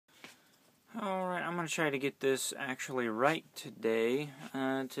Alright, I'm going to try to get this actually right today.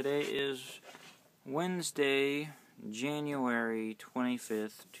 Today is Wednesday, January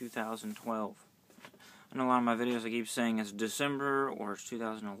 25th, 2012. I know a lot of my videos I keep saying it's December, or it's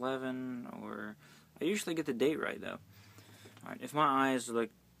 2011, or... I usually get the date right, though. Alright, if my eyes look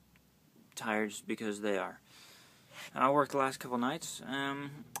tired, it's because they are. I worked the last couple nights,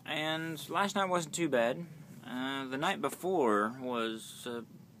 and last night wasn't too bad. The night before was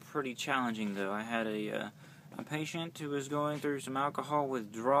pretty challenging, though. I had a patient who was going through some alcohol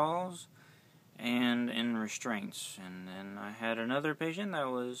withdrawals and in restraints, and then I had another patient that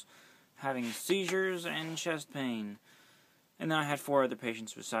was having seizures and chest pain, and then I had 4 other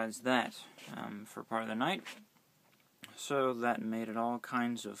patients besides that for part of the night. So that made it all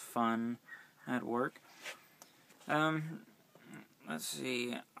kinds of fun at work. Let's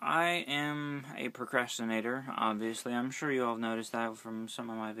see, I am a procrastinator, obviously. I'm sure you all have noticed that from some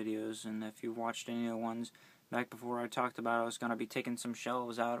of my videos, and if you watched any of the ones back before, I talked about I was going to be taking some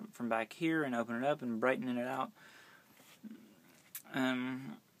shelves out from back here and opening it up and brightening it out.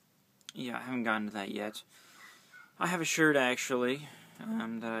 Yeah, I haven't gotten to that yet. I have a shirt, actually,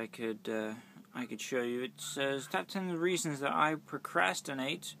 that I could show you. It says, Top 10 Reasons That I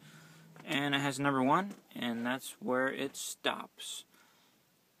Procrastinate. And it has number 1, and that's where it stops.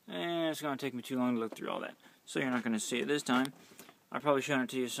 And it's going to take me too long to look through all that, so you're not going to see it this time. I've probably shown it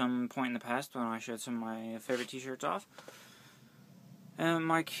to you some point in the past when I showed some of my favorite t-shirts off. And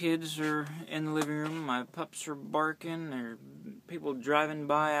my kids are in the living room, my pups are barking, there are people driving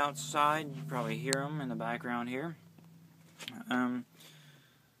by outside, you probably hear them in the background here.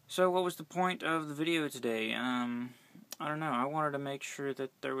 So what was the point of the video today? I don't know, I wanted to make sure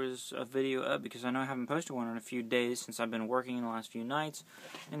that there was a video up because I know I haven't posted one in a few days since I've been working the last few nights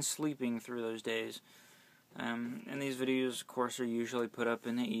and sleeping through those days. And these videos, of course, are usually put up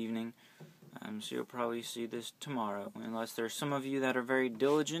in the evening, so you'll probably see this tomorrow, unless there's some of you that are very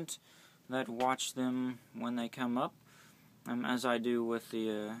diligent that watch them when they come up, as I do with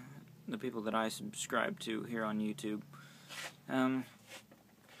the people that I subscribe to here on YouTube.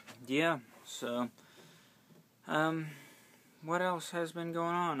 Yeah, so... what else has been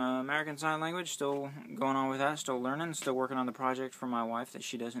going on? American Sign Language, still going on with that, still learning, still working on the project for my wife that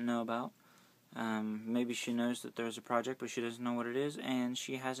she doesn't know about. Maybe she knows that there's a project, but she doesn't know what it is, and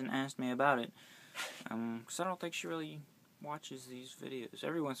she hasn't asked me about it. Because I don't think she really watches these videos.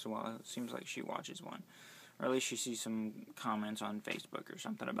 Every once in a while, it seems like she watches one. Or at least she sees some comments on Facebook or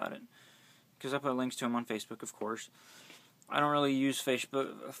something about it. Because I put links to them on Facebook, of course. I don't really use Facebook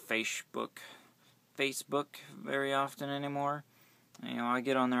very often anymore. You know, I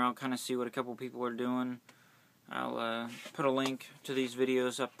get on there, I'll kind of see what a couple people are doing. I'll put a link to these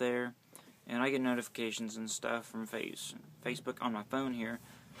videos up there, and I get notifications and stuff from Facebook on my phone here.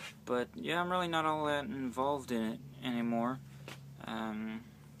 But yeah, I'm really not all that involved in it anymore. I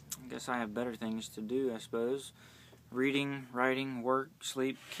guess I have better things to do, I suppose. Reading, writing, work,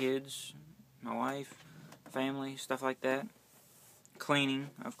 sleep, kids, my wife, family, stuff like that. Cleaning,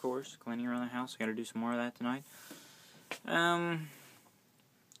 of course. Cleaning around the house. I gotta do some more of that tonight.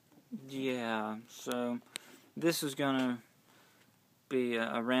 Yeah, so this is gonna be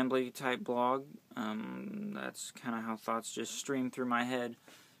a rambly type blog. That's kind of how thoughts just stream through my head.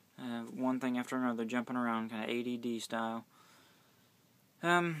 One thing after another, jumping around, kind of ADD style.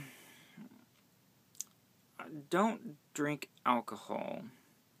 Don't drink alcohol.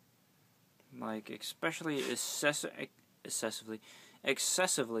 Like, especially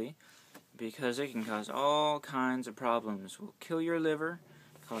excessively, because it can cause all kinds of problems. Will kill your liver,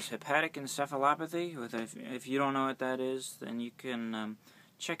 cause hepatic encephalopathy. If you don't know what that is, then you can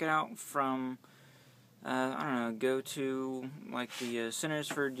check it out from I don't know, go to like the Centers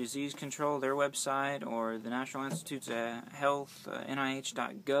for Disease Control, their website, or the National Institutes of Health,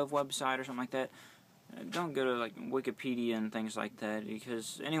 NIH.gov website or something like that. Don't go to like Wikipedia and things like that,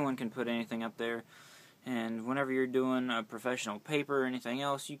 because anyone can put anything up there. And whenever you're doing a professional paper or anything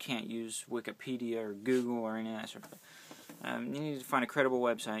else, you can't use Wikipedia or Google or any of that sort of thing. You need to find a credible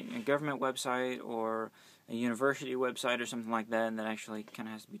website, a government website or a university website or something like that actually kind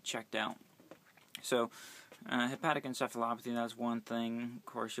of has to be checked out. So, hepatic encephalopathy, that's one thing. Of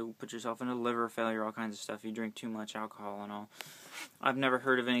course, you'll put yourself into liver failure, all kinds of stuff. You drink too much alcohol and all. I've never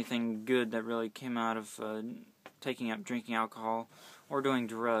heard of anything good that really came out of drinking alcohol or doing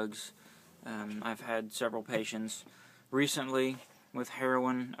drugs. I've had several patients recently with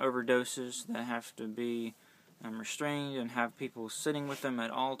heroin overdoses that have to be restrained and have people sitting with them at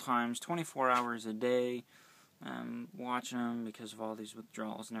all times, 24 hours a day, watching them because of all these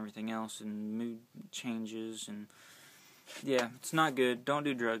withdrawals and everything else, and mood changes, and yeah, it's not good. Don't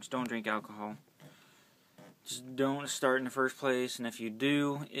do drugs. Don't drink alcohol. Just don't start in the first place, and if you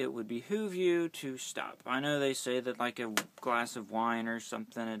do, it would behoove you to stop. I know they say that like a glass of wine or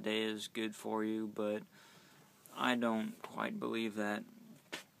something a day is good for you, but I don't quite believe that.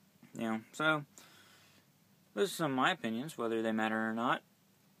 You know, so those are some of my opinions, whether they matter or not.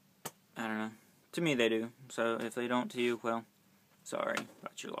 I don't know. To me, they do. So if they don't to you, well, sorry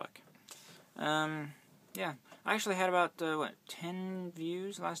about your luck. Yeah. I actually had about, 10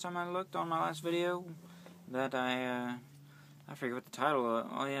 views last time I looked on my last video. That I forget what the title was.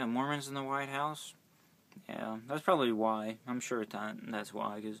 Oh yeah, Mormons in the White House. Yeah, that's probably why. I'm sure that's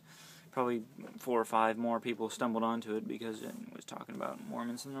why, because probably 4 or 5 more people stumbled onto it because it was talking about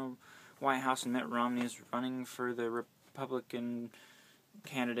Mormons in the White House and Mitt Romney is running for the Republican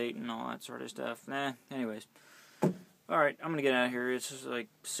candidate and all that sort of stuff. Anyways. Alright, I'm going to get out of here. It's just like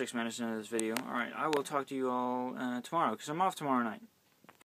 6 minutes into this video. Alright, I will talk to you all tomorrow, because I'm off tomorrow night.